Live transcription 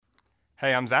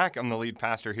Hey, I'm Zach. I'm the lead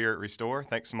pastor here at Restore.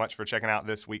 Thanks so much for checking out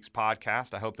this week's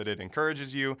podcast. I hope that it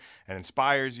encourages you and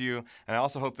inspires you, and I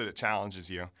also hope that it challenges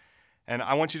you. And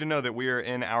I want you to know that we are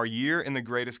in our year in the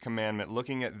greatest commandment,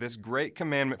 looking at this great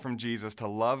commandment from Jesus to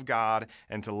love God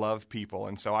and to love people.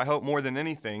 And so I hope more than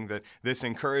anything that this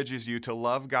encourages you to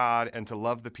love God and to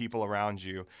love the people around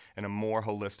you in a more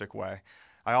holistic way.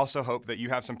 I also hope that you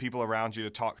have some people around you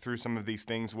to talk through some of these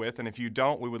things with, and if you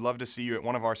don't, we would love to see you at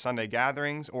one of our Sunday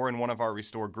gatherings or in one of our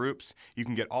Restore groups. You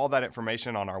can get all that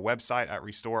information on our website at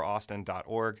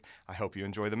restoreaustin.org. I hope you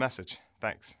enjoy the message.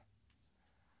 Thanks.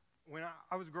 When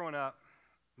I was growing up,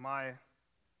 my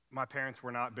parents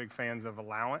were not big fans of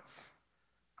allowance.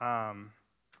 I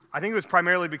think it was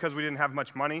primarily because we didn't have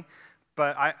much money,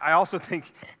 but I also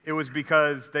think it was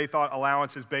because they thought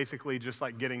allowance is basically just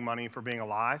like getting money for being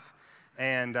alive.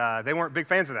 And they weren't big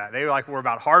fans of that. They were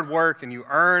about hard work, and you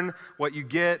earn what you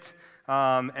get,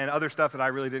 and other stuff that I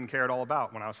really didn't care at all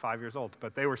about when I was 5 years old.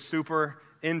 But they were super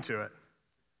into it.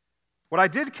 What I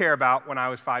did care about when I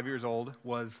was 5 years old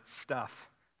was stuff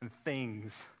and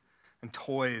things and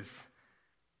toys.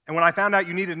 And when I found out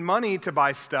you needed money to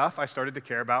buy stuff, I started to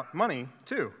care about money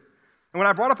too. And when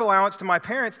I brought up allowance to my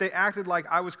parents, they acted like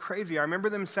I was crazy. I remember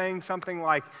them saying something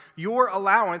like, "Your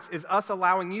allowance is us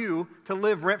allowing you to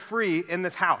live rent-free in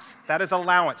this house. That is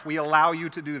allowance. We allow you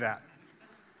to do that."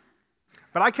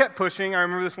 But I kept pushing. I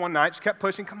remember this one night, she kept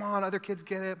pushing, "Come on, other kids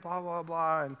get it, blah, blah,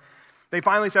 blah." And they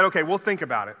finally said, "Okay, we'll think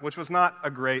about it," which was not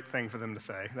a great thing for them to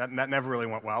say. That never really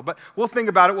went well. But we'll think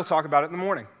about it. We'll talk about it in the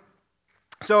morning.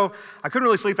 So I couldn't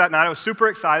really sleep that night. I was super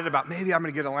excited about maybe I'm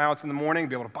going to get an allowance in the morning,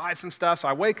 be able to buy some stuff. So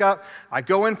I wake up, I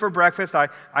go in for breakfast, I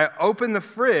open the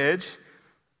fridge,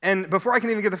 and before I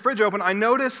can even get the fridge open, I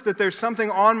notice that there's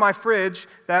something on my fridge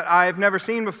that I've never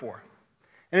seen before.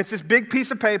 And it's this big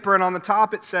piece of paper, and on the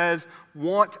top it says,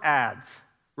 "Want ads,"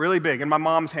 really big, in my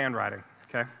mom's handwriting,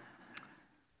 okay?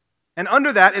 And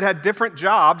under that, it had different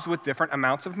jobs with different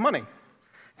amounts of money.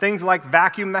 Things like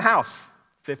vacuum the house,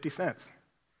 50 cents.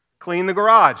 Clean the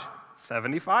garage,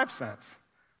 75 cents.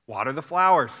 Water the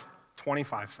flowers,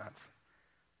 25 cents.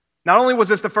 Not only was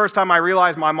this the first time I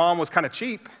realized my mom was kind of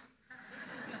cheap,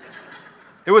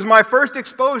 it was my first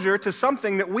exposure to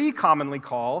something that we commonly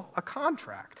call a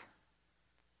contract.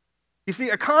 You see,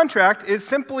 a contract is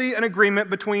simply an agreement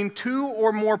between two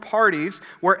or more parties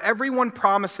where everyone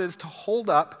promises to hold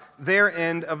up their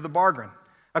end of the bargain.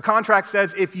 A contract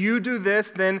says, if you do this,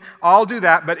 then I'll do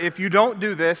that, but if you don't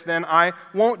do this, then I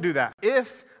won't do that.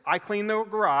 If I clean the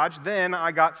garage, then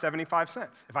I got 75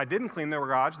 cents. If I didn't clean the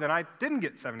garage, then I didn't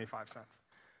get 75 cents.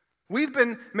 We've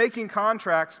been making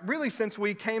contracts really since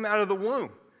we came out of the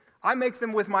womb. I make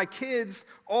them with my kids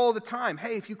all the time.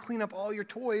 Hey, if you clean up all your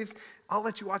toys, I'll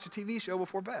let you watch a TV show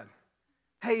before bed.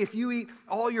 Hey, if you eat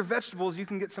all your vegetables, you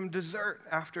can get some dessert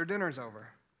after dinner's over.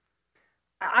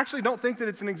 I actually don't think that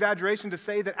it's an exaggeration to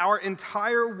say that our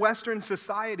entire Western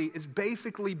society is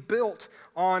basically built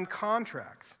on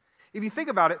contracts. If you think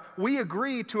about it, we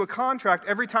agree to a contract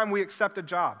every time we accept a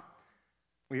job.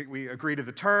 We agree to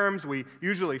the terms, we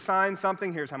usually sign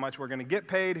something, here's how much we're going to get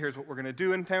paid, here's what we're going to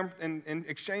do in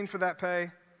exchange for that pay.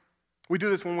 We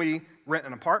do this when we rent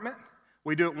an apartment,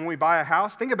 we do it when we buy a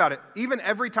house. Think about it, even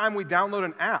every time we download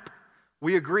an app,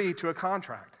 we agree to a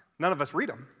contract. None of us read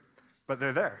them, but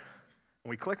they're there. And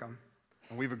we click them,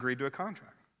 and we've agreed to a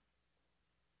contract.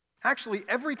 Actually,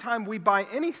 every time we buy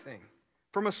anything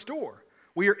from a store,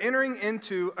 we are entering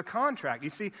into a contract.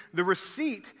 You see, the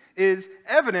receipt is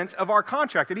evidence of our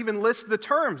contract. It even lists the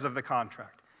terms of the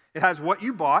contract. It has what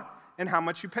you bought and how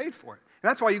much you paid for it. And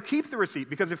that's why you keep the receipt,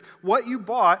 because if what you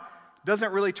bought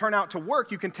doesn't really turn out to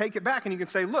work, you can take it back and you can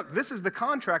say, look, this is the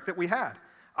contract that we had.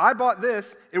 I bought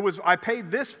this, I paid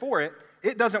this for it,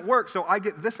 it doesn't work, so I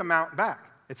get this amount back.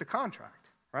 It's a contract,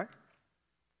 right?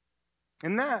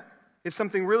 And that is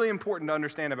something really important to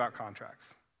understand about contracts.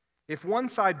 If one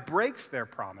side breaks their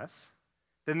promise,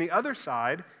 then the other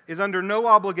side is under no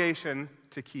obligation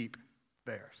to keep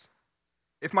theirs.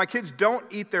 If my kids don't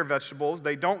eat their vegetables,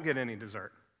 they don't get any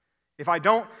dessert. If I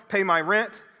don't pay my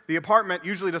rent, the apartment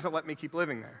usually doesn't let me keep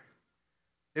living there.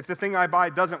 If the thing I buy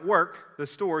doesn't work, the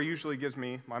store usually gives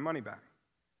me my money back.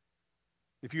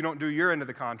 If you don't do your end of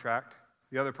the contract,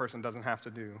 the other person doesn't have to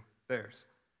do theirs.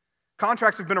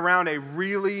 Contracts have been around a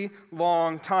really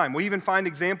long time. We even find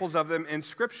examples of them in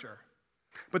Scripture.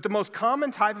 But the most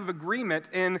common type of agreement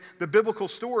in the biblical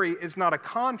story is not a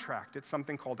contract. It's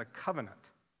something called a covenant.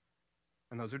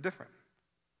 And those are different.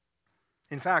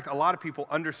 In fact, a lot of people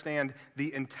understand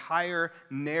the entire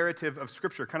narrative of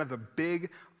Scripture, kind of the big,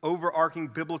 overarching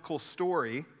biblical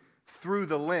story, through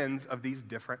the lens of these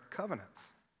different covenants.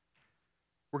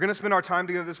 We're going to spend our time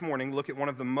together this morning looking at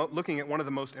one of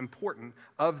the most important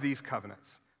of these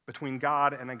covenants between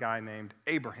God and a guy named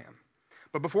Abraham.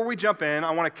 But before we jump in,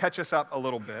 I want to catch us up a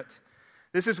little bit.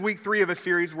 This is week 3 of a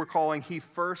series we're calling He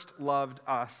First Loved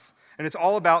Us. And it's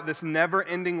all about this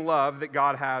never-ending love that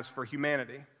God has for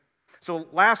humanity. So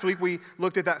last week we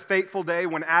looked at that fateful day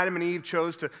when Adam and Eve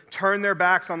chose to turn their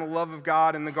backs on the love of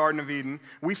God in the Garden of Eden.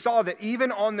 We saw that even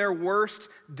on their worst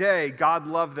day, God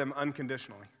loved them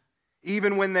unconditionally.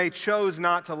 Even when they chose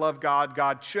not to love God,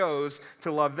 God chose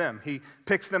to love them. He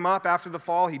picks them up after the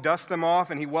fall, He dusts them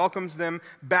off, and He welcomes them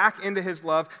back into His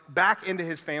love, back into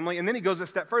His family. And then He goes a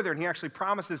step further, and He actually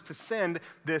promises to send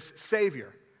this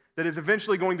Savior that is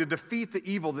eventually going to defeat the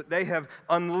evil that they have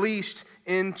unleashed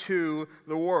into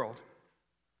the world.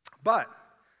 But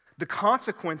the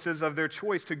consequences of their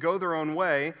choice to go their own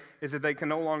way is that they can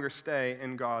no longer stay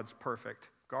in God's perfect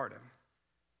garden.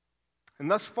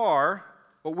 And thus far,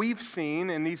 what we've seen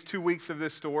in these 2 weeks of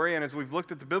this story, and as we've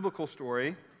looked at the biblical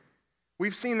story,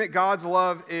 we've seen that God's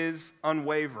love is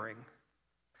unwavering.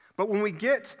 But when we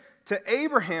get to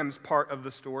Abraham's part of the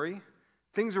story,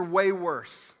 things are way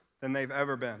worse than they've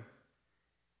ever been.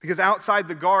 Because outside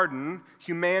the garden,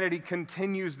 humanity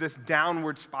continues this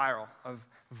downward spiral of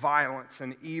violence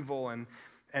and evil, and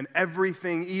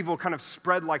everything evil kind of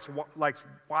spread like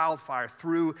wildfire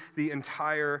through the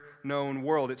entire known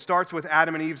world. It starts with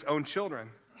Adam and Eve's own children.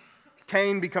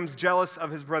 Cain becomes jealous of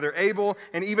his brother Abel,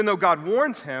 and even though God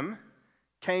warns him,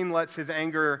 Cain lets his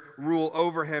anger rule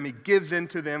over him. He gives in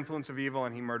to the influence of evil,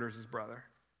 and he murders his brother.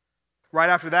 Right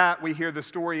after that, we hear the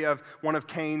story of one of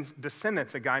Cain's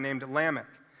descendants, a guy named Lamech.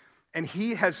 And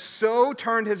he has so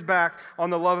turned his back on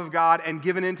the love of God and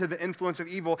given into the influence of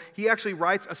evil, he actually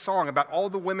writes a song about all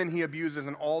the women he abuses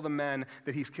and all the men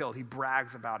that he's killed. He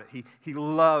brags about it. He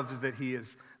loves that he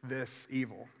is this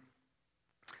evil.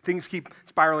 Things keep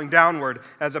spiraling downward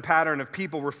as a pattern of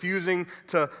people refusing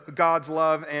to God's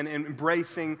love and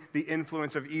embracing the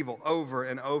influence of evil over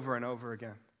and over and over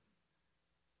again.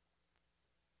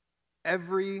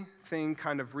 Everything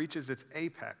kind of reaches its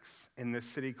apex in this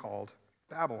city called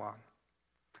Babylon.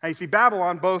 Now you see,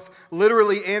 Babylon, both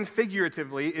literally and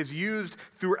figuratively, is used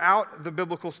throughout the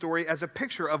biblical story as a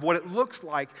picture of what it looks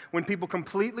like when people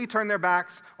completely turn their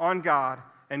backs on God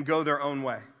and go their own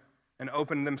way and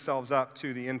open themselves up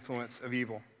to the influence of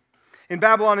evil. In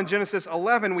Babylon in Genesis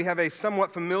 11, we have a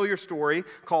somewhat familiar story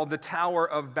called the Tower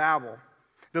of Babel.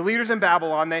 The leaders in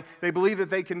Babylon, they believe that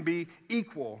they can be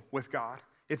equal with God.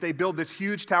 If they build this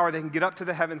huge tower, they can get up to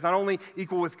the heavens, not only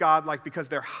equal with God, like because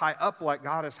they're high up like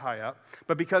God is high up,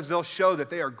 but because they'll show that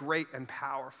they are great and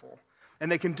powerful.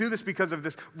 And they can do this because of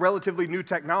this relatively new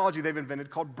technology they've invented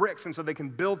called bricks. And so they can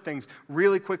build things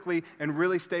really quickly and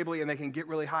really stably, and they can get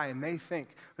really high. And they think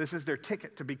this is their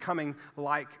ticket to becoming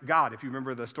like God. If you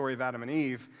remember the story of Adam and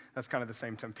Eve, that's kind of the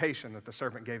same temptation that the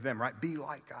serpent gave them, right? Be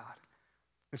like God.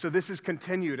 And so this is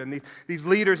continued. And these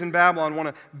leaders in Babylon want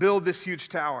to build this huge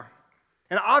tower.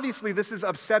 And obviously this is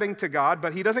upsetting to God,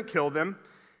 but He doesn't kill them.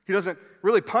 He doesn't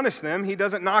really punish them. He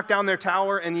doesn't knock down their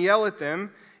tower and yell at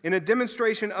them. In a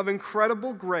demonstration of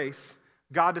incredible grace,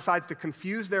 God decides to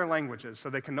confuse their languages so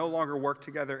they can no longer work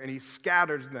together, and He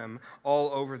scatters them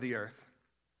all over the earth.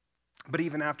 But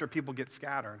even after people get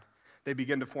scattered, they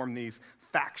begin to form these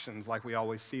factions like we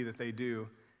always see that they do.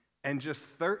 And just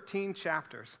 13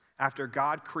 chapters after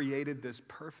God created this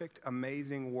perfect,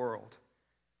 amazing world,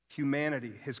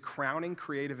 humanity, His crowning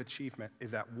creative achievement,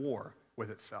 is at war with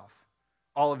itself.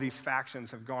 All of these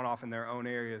factions have gone off in their own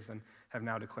areas and have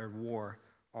now declared war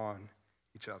on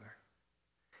each other.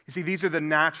 You see, these are the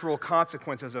natural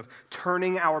consequences of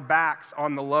turning our backs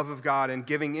on the love of God and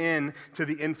giving in to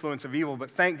the influence of evil.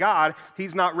 But thank God,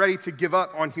 He's not ready to give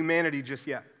up on humanity just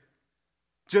yet.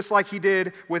 Just like He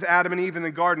did with Adam and Eve in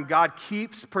the garden, God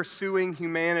keeps pursuing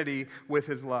humanity with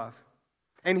His love.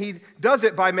 And He does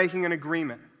it by making an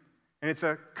agreement. And it's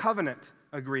a covenant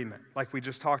agreement, like we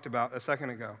just talked about a second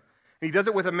ago. And He does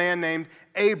it with a man named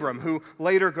Abram, who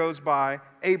later goes by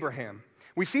Abraham.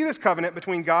 We see this covenant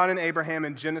between God and Abraham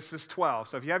in Genesis 12.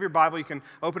 So if you have your Bible, you can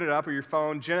open it up, or your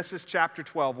phone. Genesis chapter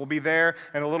 12. We'll be there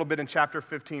and a little bit in chapter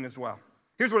 15 as well.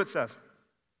 Here's what it says.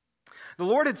 The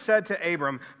Lord had said to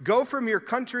Abram, "Go from your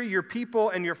country, your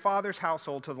people, and your father's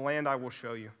household to the land I will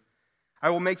show you. I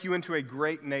will make you into a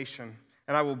great nation,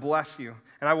 and I will bless you,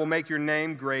 and I will make your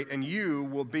name great, and you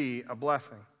will be a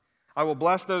blessing. I will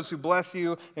bless those who bless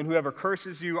you, and whoever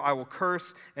curses you, I will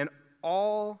curse, and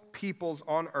all peoples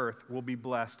on earth will be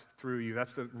blessed through you."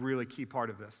 That's the really key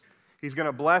part of this. He's going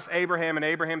to bless Abraham and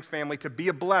Abraham's family to be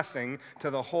a blessing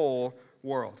to the whole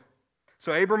world.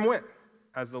 So Abram went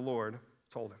as the Lord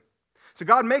told him. So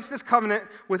God makes this covenant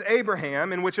with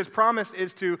Abraham, in which his promise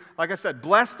is to, like I said,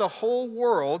 bless the whole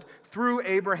world through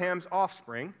Abraham's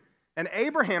offspring. And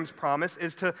Abraham's promise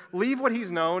is to leave what he's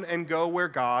known and go where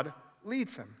God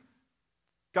leads him.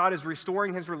 God is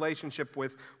restoring his relationship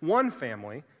with one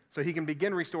family so he can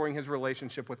begin restoring his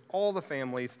relationship with all the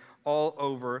families all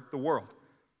over the world.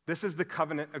 This is the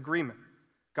covenant agreement.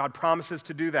 God promises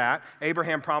to do that.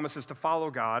 Abraham promises to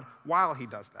follow God while he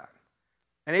does that.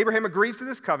 And Abraham agrees to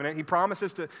this covenant. He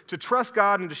promises to trust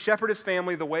God and to shepherd his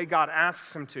family the way God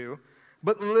asks him to.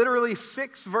 But literally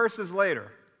 6 verses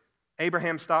later,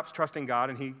 Abraham stops trusting God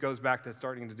and he goes back to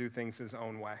starting to do things his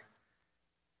own way.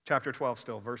 Chapter 12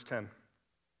 still, verse 10.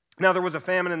 Now there was a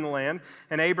famine in the land,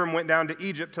 and Abram went down to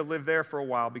Egypt to live there for a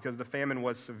while because the famine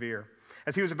was severe.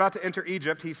 As he was about to enter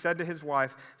Egypt, he said to his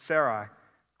wife, Sarai,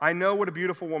 I know what a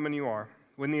beautiful woman you are.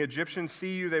 When the Egyptians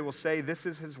see you, they will say, this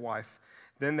is his wife.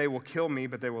 Then they will kill me,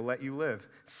 but they will let you live.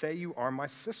 Say you are my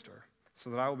sister, so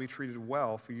that I will be treated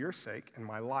well for your sake, and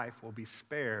my life will be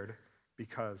spared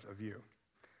because of you.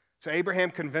 So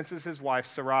Abraham convinces his wife,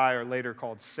 Sarai, or later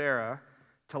called Sarah,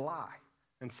 to lie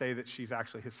and say that she's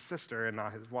actually his sister and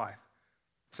not his wife.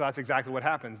 So that's exactly what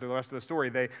happens. The rest of the story,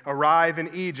 they arrive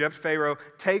in Egypt. Pharaoh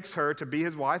takes her to be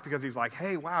his wife because he's like,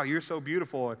 hey, wow, you're so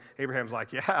beautiful. And Abraham's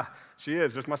like, yeah, she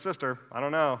is, just my sister. I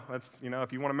don't know. That's,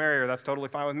 if you want to marry her, that's totally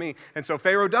fine with me. And so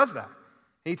Pharaoh does that.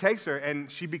 He takes her,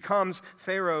 and she becomes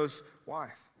Pharaoh's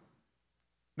wife.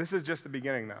 This is just the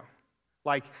beginning, though.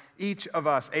 Like each of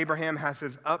us, Abraham has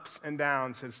his ups and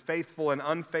downs, his faithful and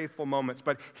unfaithful moments,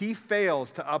 but he fails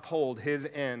to uphold his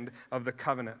end of the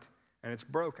covenant, and it's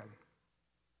broken.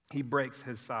 He breaks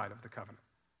his side of the covenant.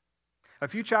 A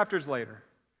few chapters later,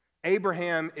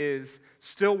 Abraham is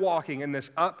still walking in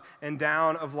this up and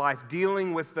down of life,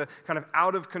 dealing with the kind of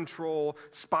out of control,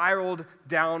 spiraled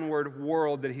downward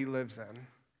world that he lives in.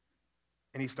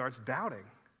 And he starts doubting.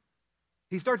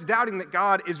 He starts doubting that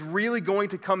God is really going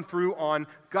to come through on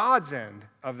God's end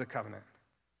of the covenant.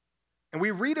 And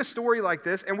we read a story like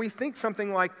this, and we think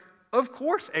something like, of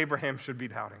course Abraham should be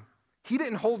doubting. He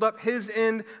didn't hold up his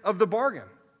end of the bargain.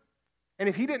 And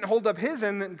if he didn't hold up his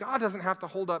end, then God doesn't have to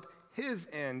hold up his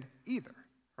end either,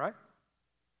 right?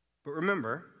 But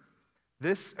remember,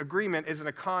 this agreement isn't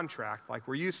a contract like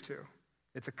we're used to.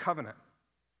 It's a covenant.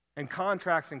 And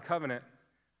contracts and covenant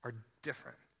are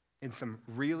different in some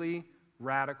really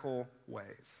radical ways.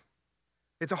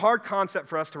 It's a hard concept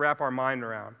for us to wrap our mind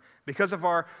around. Because of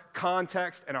our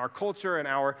context and our culture and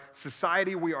our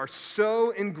society, we are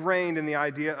so ingrained in the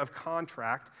idea of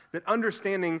contract that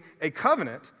understanding a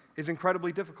covenant is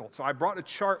incredibly difficult. So I brought a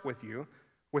chart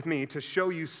with me to show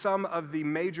you some of the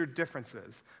major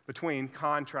differences between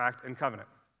contract and covenant.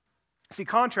 See,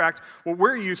 contract, what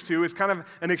we're used to is kind of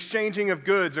an exchanging of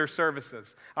goods or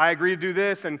services. I agree to do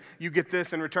this and you get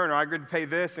this in return, or I agree to pay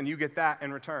this and you get that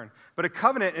in return. But a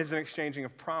covenant is an exchanging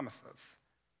of promises.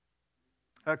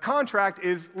 A contract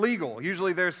is legal.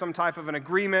 Usually there's some type of an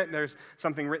agreement, there's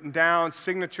something written down,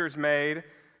 signatures made,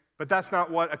 but that's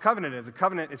not what a covenant is. A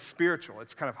covenant is spiritual.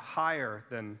 It's kind of higher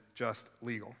than just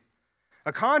legal.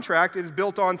 A contract is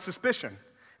built on suspicion.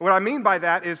 What I mean by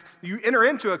that is you enter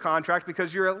into a contract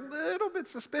because you're a little bit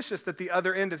suspicious that the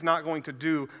other end is not going to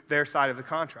do their side of the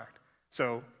contract.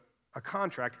 So a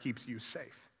contract keeps you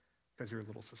safe because you're a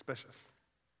little suspicious.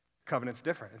 Covenant's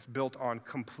different. It's built on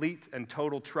complete and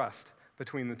total trust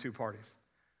between the two parties.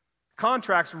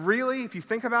 Contracts really, if you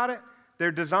think about it,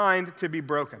 they're designed to be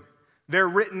broken. They're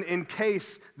written in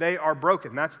case they are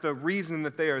broken. That's the reason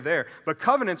that they are there. But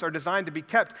covenants are designed to be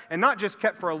kept, and not just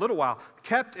kept for a little while,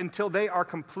 kept until they are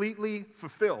completely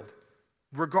fulfilled,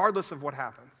 regardless of what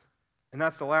happens. And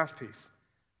that's the last piece.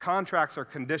 Contracts are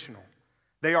conditional.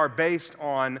 They are based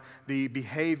on the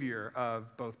behavior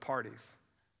of both parties.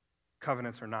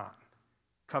 Covenants are not.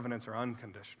 Covenants are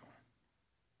unconditional.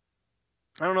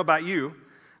 I don't know about you,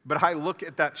 but I look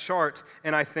at that chart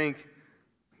and I think,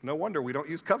 no wonder we don't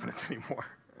use covenants anymore.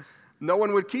 No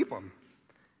one would keep them.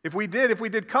 If we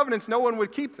did covenants, no one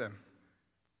would keep them.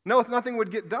 No, nothing would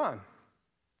get done.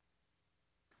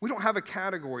 We don't have a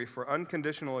category for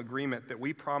unconditional agreement that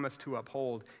we promise to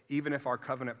uphold even if our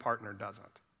covenant partner doesn't.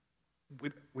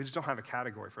 We just don't have a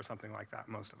category for something like that,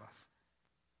 most of us.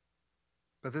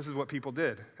 But this is what people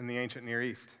did in the ancient Near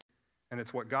East, and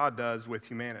it's what God does with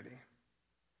humanity.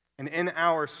 And in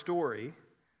our story,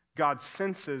 God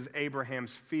senses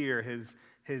Abraham's fear,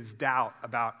 his doubt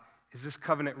about, is this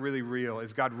covenant really real?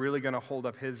 Is God really going to hold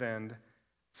up his end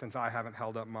since I haven't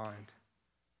held up mine?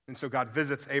 And so God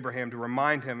visits Abraham to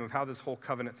remind him of how this whole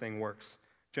covenant thing works.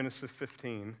 Genesis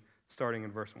 15, starting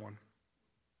in verse 1.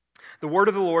 The word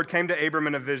of the Lord came to Abram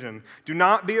in a vision. Do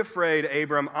not be afraid,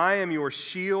 Abram. I am your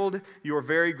shield, your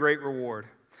very great reward.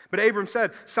 But Abram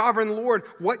said, Sovereign Lord,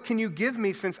 what can you give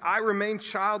me since I remain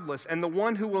childless, and the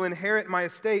one who will inherit my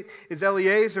estate is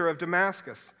Eliezer of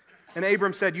Damascus? And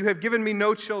Abram said, You have given me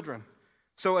no children,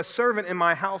 so a servant in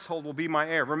my household will be my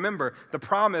heir. Remember, the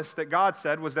promise that God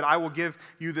said was that I will give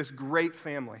you this great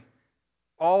family,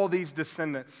 all these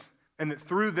descendants, and that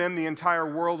through them the entire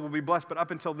world will be blessed. But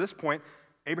up until this point,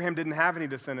 Abraham didn't have any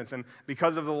descendants, and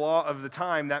because of the law of the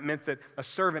time, that meant that a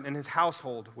servant in his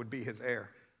household would be his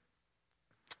heir.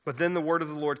 But then the word of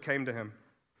the Lord came to him.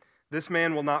 This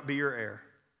man will not be your heir,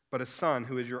 but a son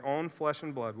who is your own flesh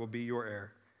and blood will be your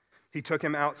heir. He took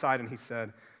him outside and he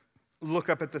said, Look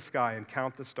up at the sky and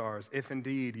count the stars, if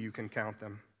indeed you can count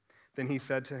them. Then he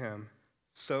said to him,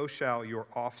 So shall your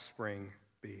offspring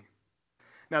be.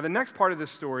 Now the next part of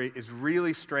this story is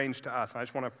really strange to us. I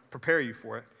just want to prepare you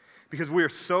for it, because we are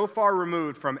so far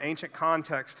removed from ancient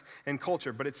context and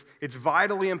culture, but it's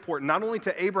vitally important, not only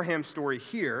to Abraham's story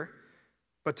here,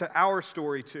 but to our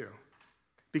story too,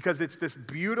 because it's this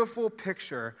beautiful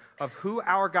picture of who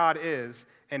our God is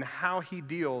and how he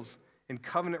deals in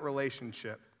covenant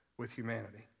relationship with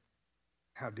humanity,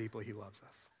 how deeply he loves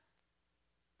us.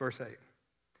 Verse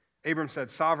 8, Abram said,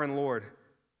 Sovereign Lord,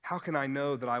 how can I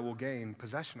know that I will gain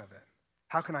possession of it?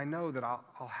 How can I know that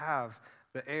I'll have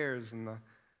the heirs and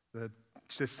the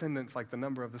descendants like the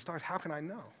number of the stars? How can I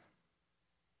know?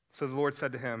 So the Lord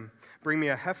said to him, Bring me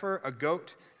a heifer, a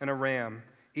goat, and a ram,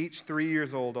 each 3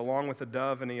 years old, along with a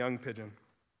dove and a young pigeon.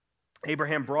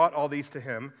 Abraham brought all these to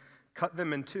him, cut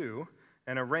them in two,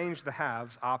 and arranged the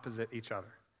halves opposite each other.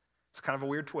 It's kind of a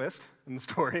weird twist in the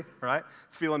story, right?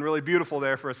 It's feeling really beautiful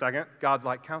there for a second. God's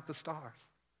like, count the stars.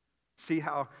 See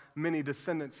how many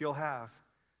descendants you'll have.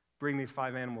 Bring these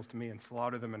 5 animals to me and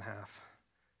slaughter them in half.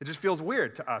 It just feels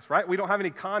weird to us, right? We don't have any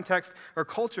context or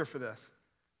culture for this.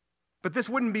 But this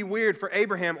wouldn't be weird for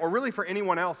Abraham or really for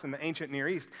anyone else in the ancient Near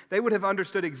East. They would have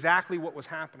understood exactly what was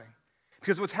happening.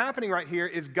 Because what's happening right here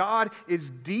is God is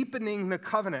deepening the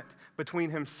covenant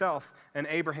between himself and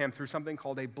Abraham through something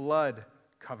called a blood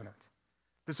covenant.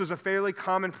 This was a fairly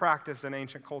common practice in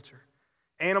ancient culture.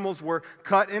 Animals were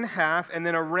cut in half and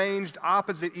then arranged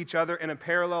opposite each other in a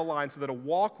parallel line so that a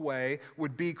walkway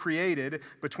would be created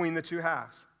between the two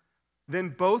halves. Then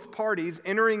both parties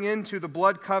entering into the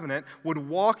blood covenant would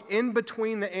walk in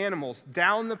between the animals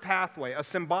down the pathway, a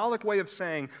symbolic way of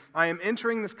saying, I am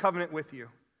entering this covenant with you.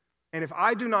 And if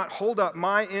I do not hold up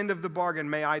my end of the bargain,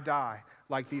 may I die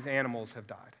like these animals have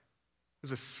died. It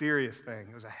was a serious thing.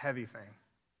 It was a heavy thing.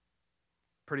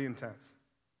 Pretty intense.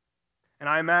 And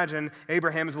I imagine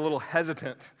Abraham is a little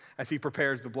hesitant as he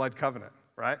prepares the blood covenant,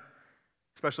 right?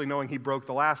 Especially knowing he broke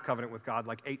the last covenant with God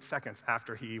like 8 seconds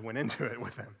after he went into it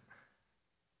with him.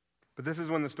 But this is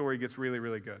when the story gets really,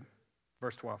 really good.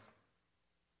 Verse 12.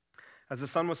 As the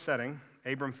sun was setting,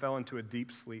 Abram fell into a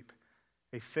deep sleep.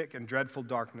 A thick and dreadful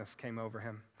darkness came over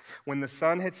him. When the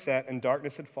sun had set and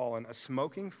darkness had fallen, a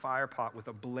smoking fire pot with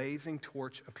a blazing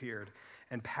torch appeared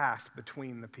and passed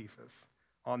between the pieces.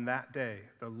 On that day,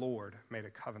 the Lord made a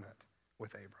covenant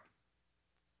with Abram.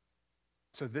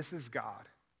 So this is God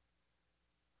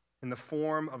in the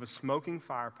form of a smoking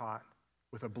fire pot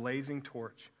with a blazing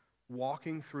torch,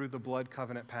 walking through the blood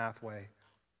covenant pathway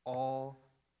all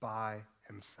by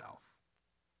himself.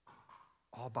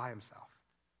 All by himself.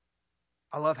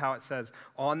 I love how it says,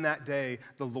 on that day,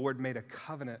 the Lord made a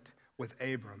covenant with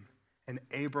Abram, and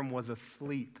Abram was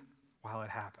asleep while it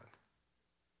happened.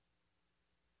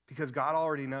 Because God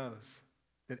already knows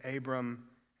that Abram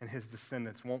and his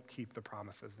descendants won't keep the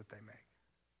promises that they make.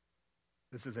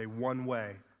 This is a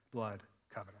one-way blood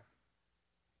covenant.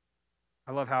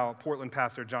 I love how Portland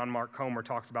pastor John Mark Comer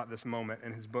talks about this moment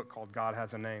in his book called God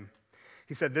Has a Name.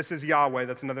 He said, this is Yahweh,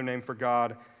 that's another name for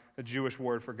God, a Jewish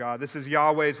word for God. This is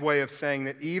Yahweh's way of saying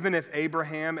that even if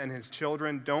Abraham and his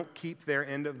children don't keep their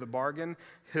end of the bargain,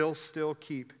 he'll still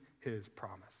keep his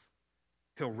promise.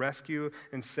 He'll rescue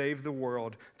and save the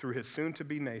world through his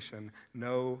soon-to-be nation,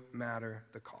 no matter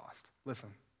the cost.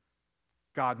 Listen,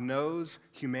 God knows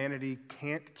humanity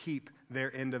can't keep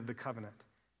their end of the covenant,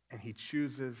 and he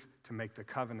chooses to make the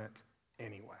covenant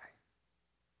anyway.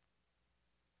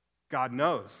 God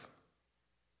knows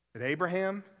that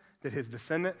Abraham, that his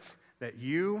descendants, that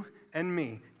you and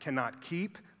me cannot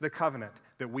keep the covenant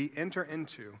that we enter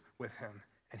into with him,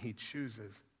 and he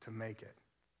chooses to make it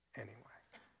anyway.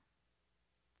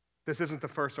 This isn't the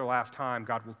first or last time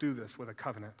God will do this with a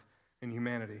covenant in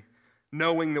humanity,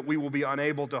 knowing that we will be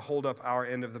unable to hold up our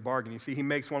end of the bargain. You see, he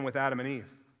makes one with Adam and Eve.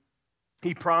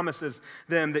 He promises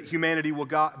them that humanity will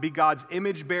be God's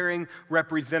image-bearing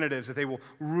representatives, that they will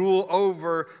rule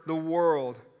over the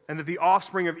world, and that the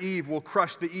offspring of Eve will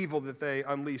crush the evil that they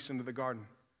unleashed into the garden.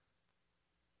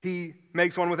 He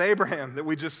makes one with Abraham that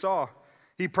we just saw.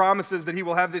 He promises that he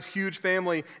will have this huge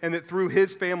family and that through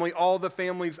his family, all the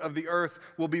families of the earth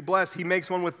will be blessed. He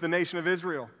makes one with the nation of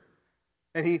Israel.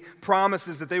 And he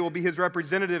promises that they will be his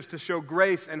representatives to show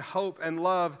grace and hope and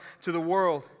love to the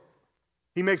world.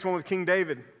 He makes one with King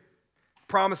David.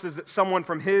 Promises that someone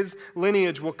from his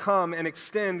lineage will come and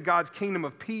extend God's kingdom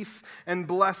of peace and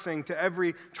blessing to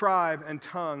every tribe and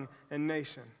tongue and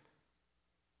nation.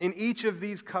 In each of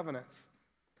these covenants,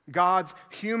 God's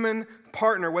human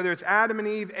partner, whether it's Adam and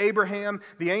Eve, Abraham,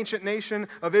 the ancient nation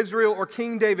of Israel, or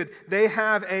King David, they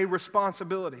have a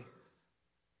responsibility.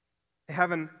 They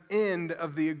have an end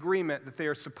of the agreement that they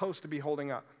are supposed to be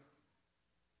holding up.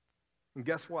 And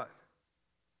guess what?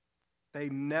 They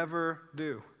never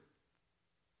do.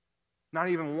 Not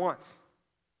even once.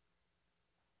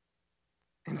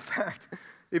 In fact,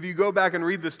 if you go back and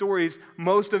read the stories,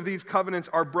 most of these covenants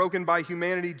are broken by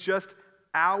humanity just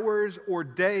hours or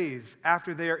days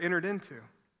after they are entered into.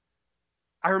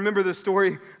 I remember the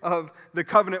story of the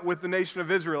covenant with the nation of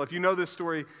Israel. If you know this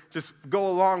story, just go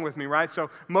along with me, right?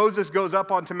 So Moses goes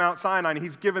up onto Mount Sinai, and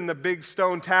he's given the big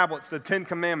stone tablets, the 10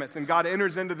 Commandments, and God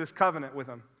enters into this covenant with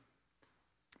him.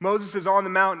 Moses is on the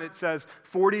mountain, it says,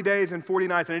 40 days and 40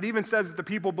 nights. And it even says that the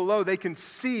people below, they can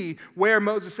see where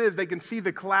Moses is. They can see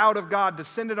the cloud of God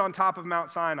descended on top of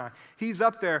Mount Sinai. He's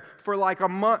up there for like a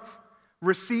month,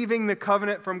 receiving the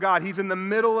covenant from God. He's in the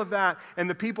middle of that, and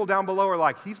the people down below are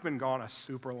like, he's been gone a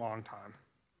super long time.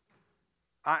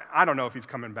 I don't know if he's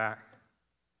coming back.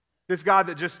 This God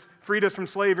that just freed us from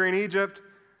slavery in Egypt,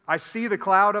 I see the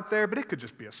cloud up there, but it could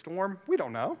just be a storm. We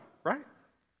don't know, right?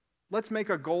 Let's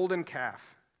make a golden calf.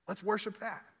 Let's worship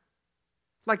that.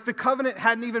 Like the covenant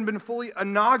hadn't even been fully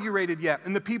inaugurated yet,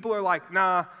 and the people are like,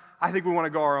 nah, I think we want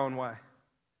to go our own way.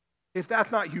 If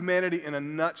that's not humanity in a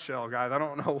nutshell, guys, I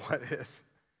don't know what is.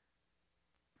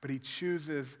 But he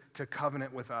chooses to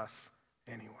covenant with us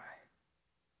anyway.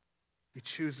 He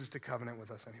chooses to covenant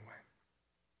with us anyway.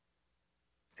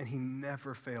 And he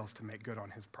never fails to make good on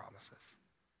his promises.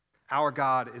 Our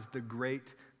God is the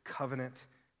great covenant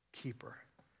keeper.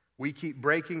 We keep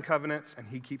breaking covenants, and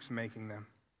he keeps making them.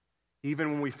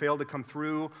 Even when we fail to come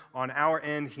through on our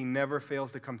end, he never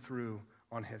fails to come through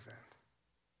on his end.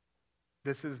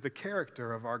 This is the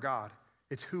character of our God.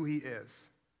 It's who he is.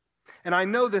 And I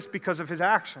know this because of his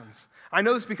actions. I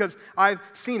know this because I've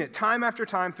seen it time after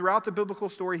time throughout the biblical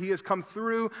story. He has come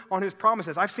through on his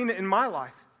promises. I've seen it in my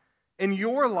life, in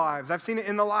your lives. I've seen it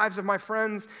in the lives of my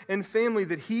friends and family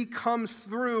that he comes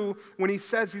through when he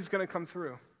says he's going to come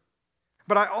through.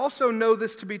 But I also know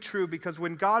this to be true because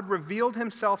when God revealed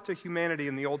himself to humanity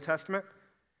in the Old Testament,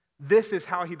 this is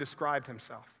how he described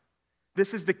himself.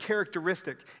 This is the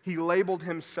characteristic he labeled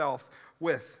himself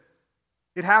with.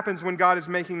 It happens when God is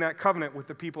making that covenant with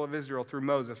the people of Israel through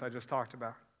Moses I just talked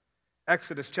about.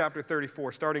 Exodus chapter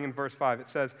 34, starting in verse 5, it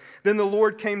says, "Then the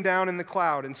Lord came down in the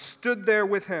cloud and stood there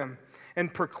with him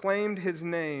and proclaimed his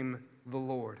name, the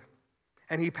Lord.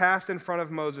 And he passed in front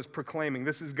of Moses proclaiming,"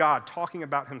 this is God talking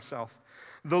about himself,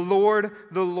 the Lord,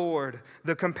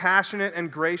 the compassionate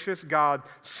and gracious God,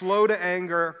 slow to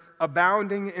anger,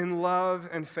 abounding in love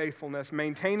and faithfulness,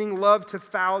 maintaining love to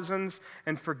thousands,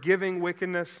 and forgiving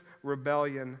wickedness,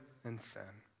 rebellion, and sin."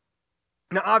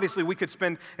 Now, obviously, we could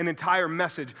spend an entire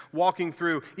message walking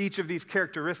through each of these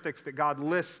characteristics that God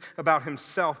lists about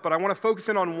himself, but I want to focus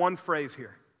in on one phrase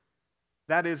here.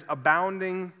 That is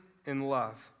abounding in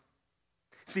love.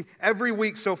 See, every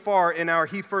week so far in our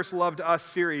He First Loved Us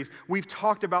series, we've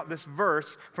talked about this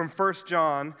verse from 1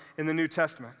 John in the New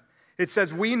Testament. It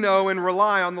says, we know and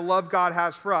rely on the love God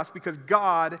has for us because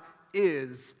God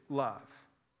is love.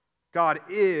 God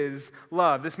is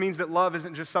love. This means that love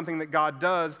isn't just something that God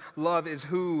does. Love is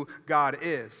who God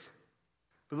is.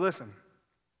 But listen,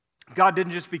 God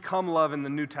didn't just become love in the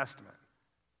New Testament.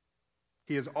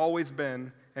 He has always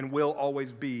been and will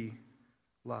always be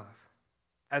love.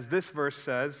 As this verse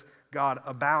says, God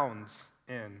abounds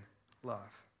in love.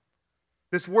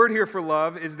 This word here for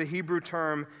love is the Hebrew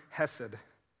term hesed.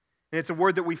 And it's a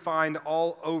word that we find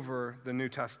all over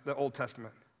the Old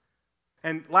Testament.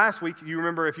 And last week, you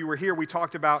remember if you were here, we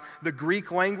talked about the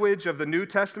Greek language of the New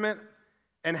Testament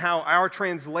and how our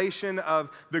translation of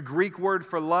the Greek word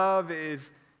for love is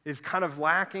kind of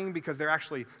lacking because there are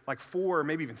actually like 4 or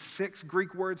maybe even 6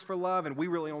 Greek words for love, and we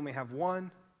really only have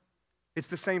one. It's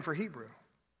the same for Hebrew.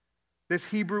 This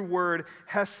Hebrew word,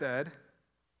 hesed,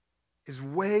 is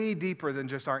way deeper than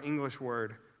just our English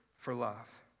word for love.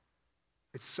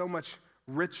 It's so much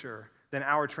richer than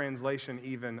our translation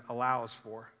even allows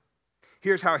for.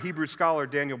 Here's how Hebrew scholar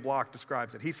Daniel Block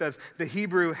describes it. He says, the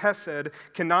Hebrew hesed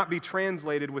cannot be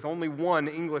translated with only one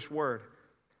English word.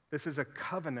 This is a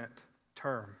covenant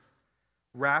term,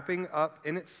 wrapping up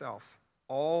in itself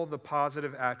all the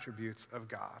positive attributes of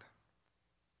God.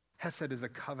 Hesed is a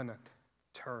covenant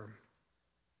term.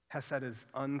 Hesed is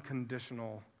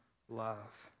unconditional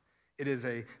love. It is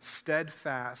a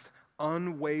steadfast,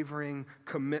 unwavering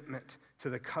commitment to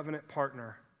the covenant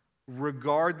partner,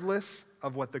 regardless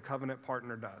of what the covenant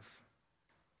partner does.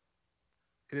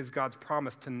 It is God's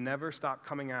promise to never stop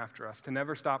coming after us, to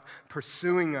never stop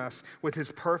pursuing us with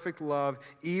his perfect love,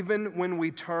 even when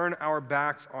we turn our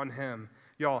backs on him.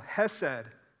 Y'all, Hesed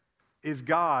is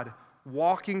God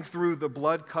walking through the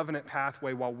blood covenant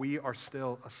pathway while we are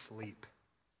still asleep.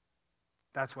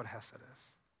 That's what Hesed is.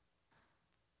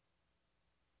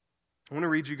 I want to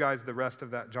read you guys the rest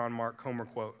of that John Mark Comer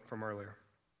quote from earlier.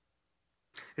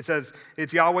 It says,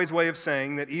 it's Yahweh's way of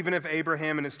saying that even if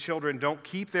Abraham and his children don't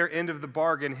keep their end of the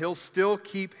bargain, he'll still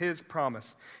keep his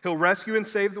promise. He'll rescue and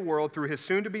save the world through his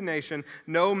soon-to-be nation,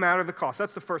 no matter the cost.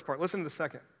 That's the first part. Listen to the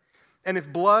second. And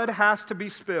if blood has to be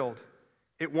spilled,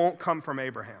 it won't come from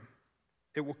Abraham.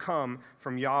 It will come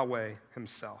from Yahweh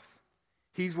himself.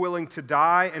 He's willing to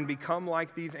die and become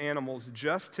like these animals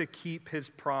just to keep his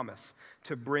promise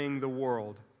to bring the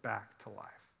world back to life.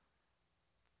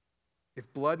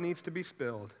 If blood needs to be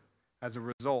spilled as a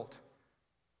result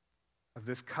of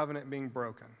this covenant being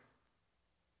broken,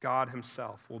 God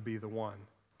himself will be the one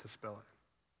to spill it.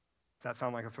 Does that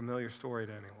sound like a familiar story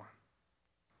to anyone?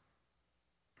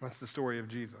 That's the story of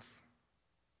Jesus.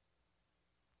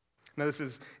 Now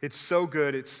it's so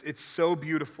good, it's so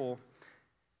beautiful,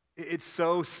 it's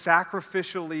so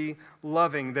sacrificially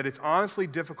loving that it's honestly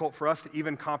difficult for us to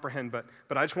even comprehend, but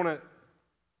I just want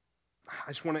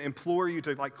to implore you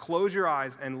to close your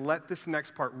eyes and let this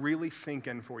next part really sink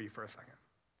in for you for a second.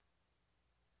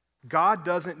 God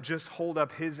doesn't just hold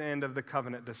up his end of the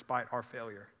covenant despite our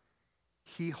failure.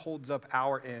 He holds up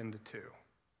our end too.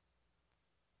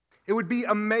 It would be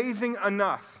amazing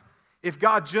enough if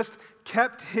God just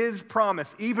kept his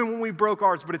promise, even when we broke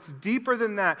ours, but it's deeper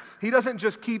than that. He doesn't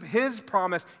just keep his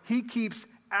promise, he keeps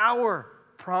our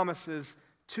promises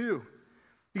too.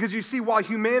 Because you see, while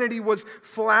humanity was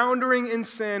floundering in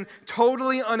sin,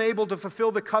 totally unable to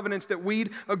fulfill the covenants that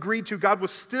we'd agreed to, God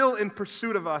was still in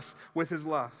pursuit of us with his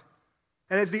love.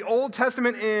 And as the Old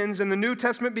Testament ends and the New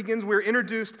Testament begins, we're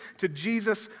introduced to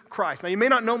Jesus Christ. Now, you may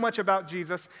not know much about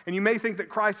Jesus, and you may think that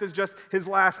Christ is just his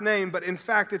last name, but in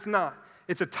fact, it's not.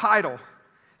 It's a title,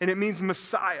 and it means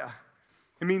Messiah.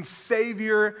 It means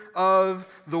Savior of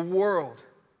the world.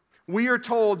 We are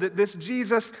told that this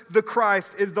Jesus, the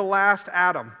Christ, is the last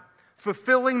Adam,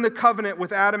 fulfilling the covenant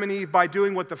with Adam and Eve by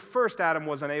doing what the first Adam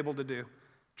was unable to do,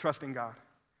 trusting God.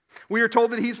 We are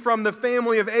told that he's from the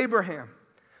family of Abraham.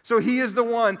 So he is the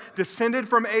one descended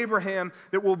from Abraham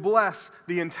that will bless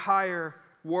the entire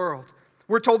world.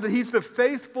 We're told that he's the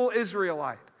faithful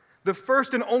Israelite, the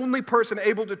first and only person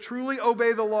able to truly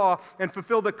obey the law and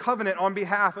fulfill the covenant on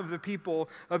behalf of the people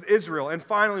of Israel. And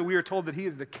finally, we are told that he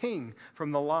is the king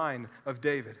from the line of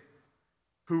David,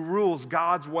 who rules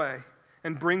God's way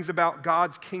and brings about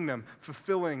God's kingdom,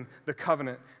 fulfilling the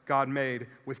covenant God made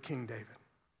with King David.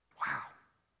 Wow.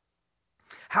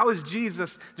 How is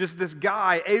Jesus, just this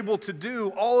guy, able to do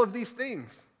all of these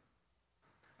things?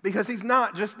 Because he's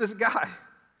not just this guy.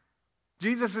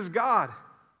 Jesus is God.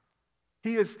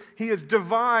 He is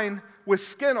divine with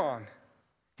skin on.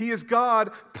 He is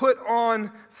God put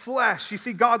on flesh. You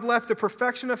see, God left the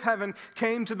perfection of heaven,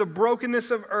 came to the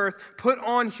brokenness of earth, put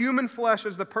on human flesh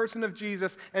as the person of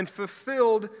Jesus, and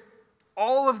fulfilled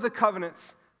all of the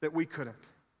covenants that we couldn't.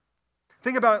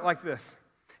 Think about it like this.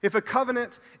 If a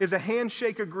covenant is a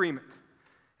handshake agreement,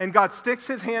 and God sticks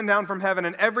his hand down from heaven,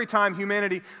 and every time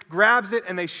humanity grabs it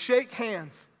and they shake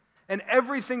hands, and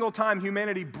every single time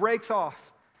humanity breaks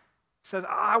off, says,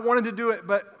 I wanted to do it,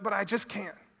 but I just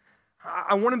can't.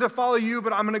 I wanted to follow you,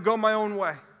 but I'm going to go my own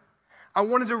way. I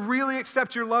wanted to really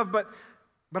accept your love, but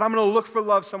I'm going to look for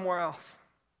love somewhere else.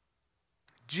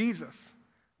 Jesus,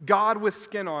 God with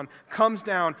skin on, comes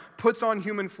down, puts on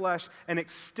human flesh, and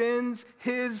extends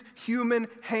his human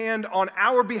hand on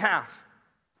our behalf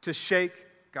to shake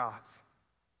God's.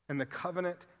 And the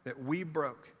covenant that we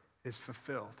broke is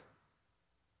fulfilled.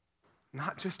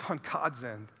 Not just on God's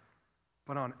end,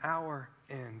 but on our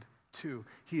end too.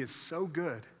 He is so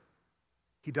good.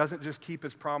 He doesn't just keep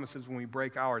his promises when we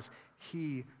break ours.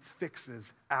 He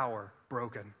fixes our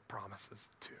broken promises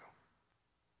too.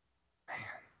 Man.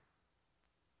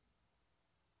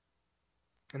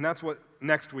 And that's what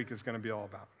next week is going to be all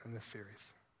about in this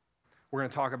series. We're going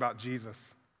to talk about Jesus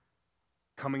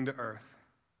coming to earth.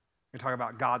 We're going to talk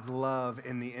about God's love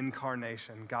in the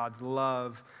incarnation, God's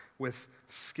love with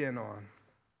skin on.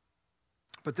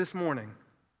 But this morning,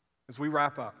 as we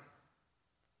wrap up,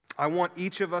 I want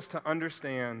each of us to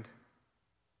understand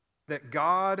that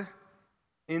God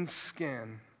in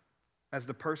skin, as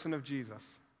the person of Jesus,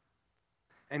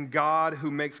 and God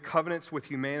who makes covenants with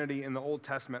humanity in the Old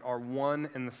Testament are one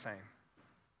and the same.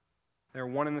 They're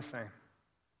one and the same.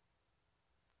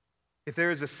 If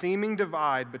there is a seeming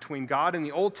divide between God in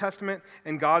the Old Testament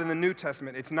and God in the New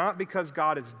Testament, it's not because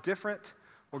God is different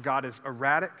or God is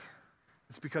erratic.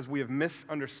 It's because we have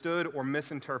misunderstood or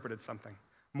misinterpreted something,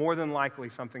 more than likely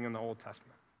something in the Old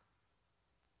Testament.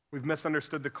 We've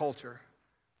misunderstood the culture.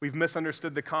 We've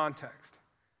misunderstood the context.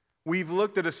 We've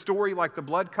looked at a story like the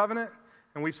blood covenant,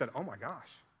 and we've said, oh my gosh.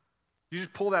 You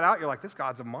just pull that out, you're like, this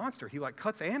God's a monster. He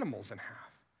cuts animals in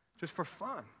half just for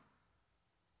fun.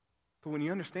 But when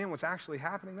you understand what's actually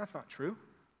happening, that's not true.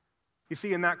 You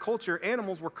see, in that culture,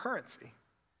 animals were currency.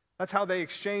 That's how they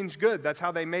exchanged goods. That's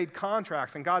how they made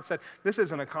contracts. And God said, this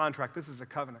isn't a contract, this is a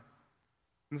covenant.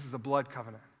 And this is a blood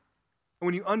covenant. And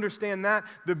when you understand that,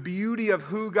 the beauty of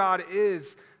who God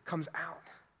is comes out.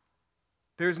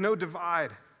 There's no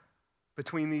divide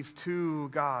between these two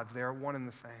gods. They are one and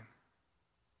the same.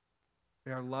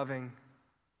 They are loving,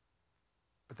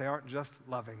 but they aren't just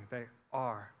loving. They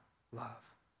are love.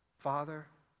 Father,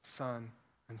 Son,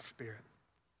 and Spirit.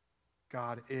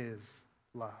 God is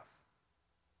love.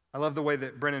 I love the way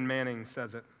that Brennan Manning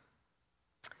says it.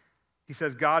 He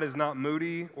says, God is not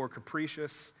moody or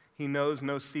capricious. He knows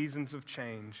no seasons of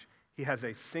change. He has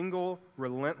a single,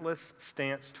 relentless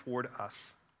stance toward us.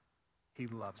 He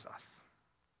loves us.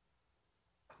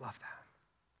 I love that.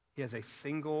 He has a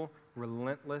single,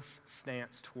 relentless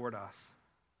stance toward us.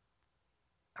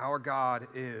 Our God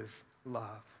is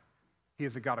love. He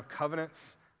is a God of covenants,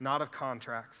 not of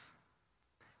contracts.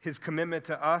 His commitment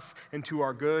to us and to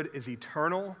our good is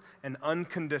eternal and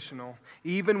unconditional.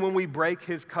 Even when we break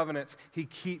his covenants, he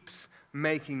keeps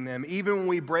making them. Even when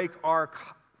we break our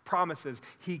promises,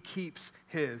 he keeps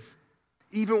his.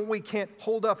 Even when we can't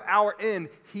hold up our end,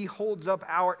 he holds up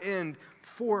our end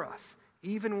for us.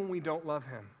 Even when we don't love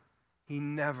him, he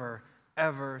never,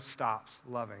 ever stops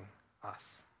loving us.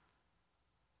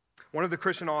 One of the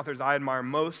Christian authors I admire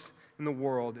most in the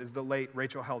world is the late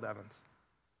Rachel Held Evans.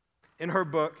 In her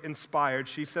book, Inspired,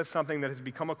 she says something that has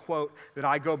become a quote that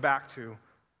I go back to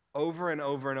over and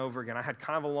over and over again. I had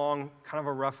kind of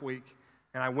a rough week,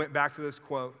 and I went back to this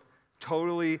quote,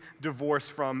 totally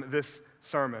divorced from this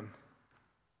sermon.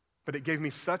 But it gave me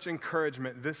such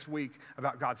encouragement this week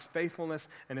about God's faithfulness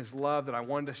and his love that I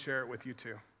wanted to share it with you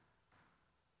too.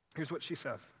 Here's what she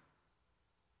says.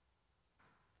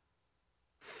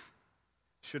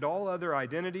 Should all other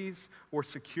identities or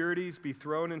securities be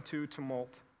thrown into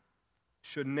tumult,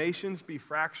 should nations be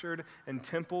fractured and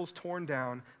temples torn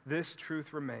down, this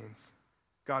truth remains.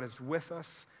 God is with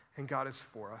us and God is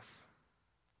for us.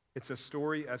 It's a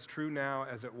story as true now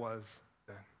as it was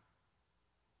then.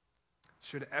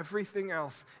 Should everything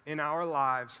else in our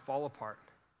lives fall apart,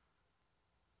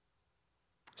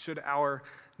 should our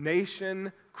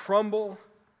nation crumble,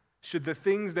 should the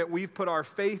things that we've put our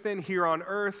faith in here on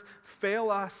earth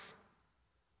fail us,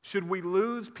 should we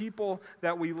lose people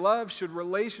that we love, should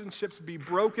relationships be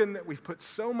broken that we've put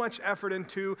so much effort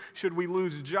into, should we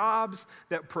lose jobs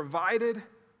that provided,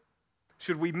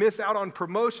 should we miss out on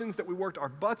promotions that we worked our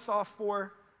butts off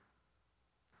for,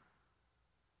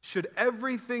 should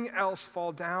everything else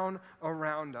fall down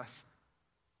around us,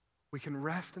 we can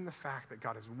rest in the fact that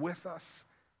God is with us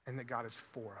and that God is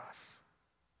for us.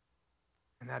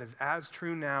 And that is as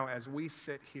true now as we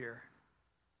sit here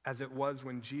as it was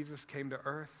when Jesus came to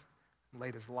earth and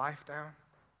laid his life down,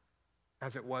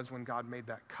 as it was when God made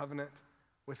that covenant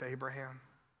with Abraham.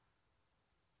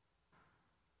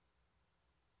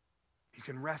 You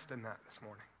can rest in that this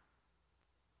morning,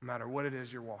 no matter what it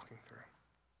is you're walking through.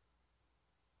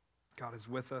 God is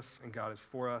with us and God is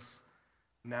for us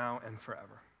now and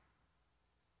forever.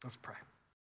 Let's pray.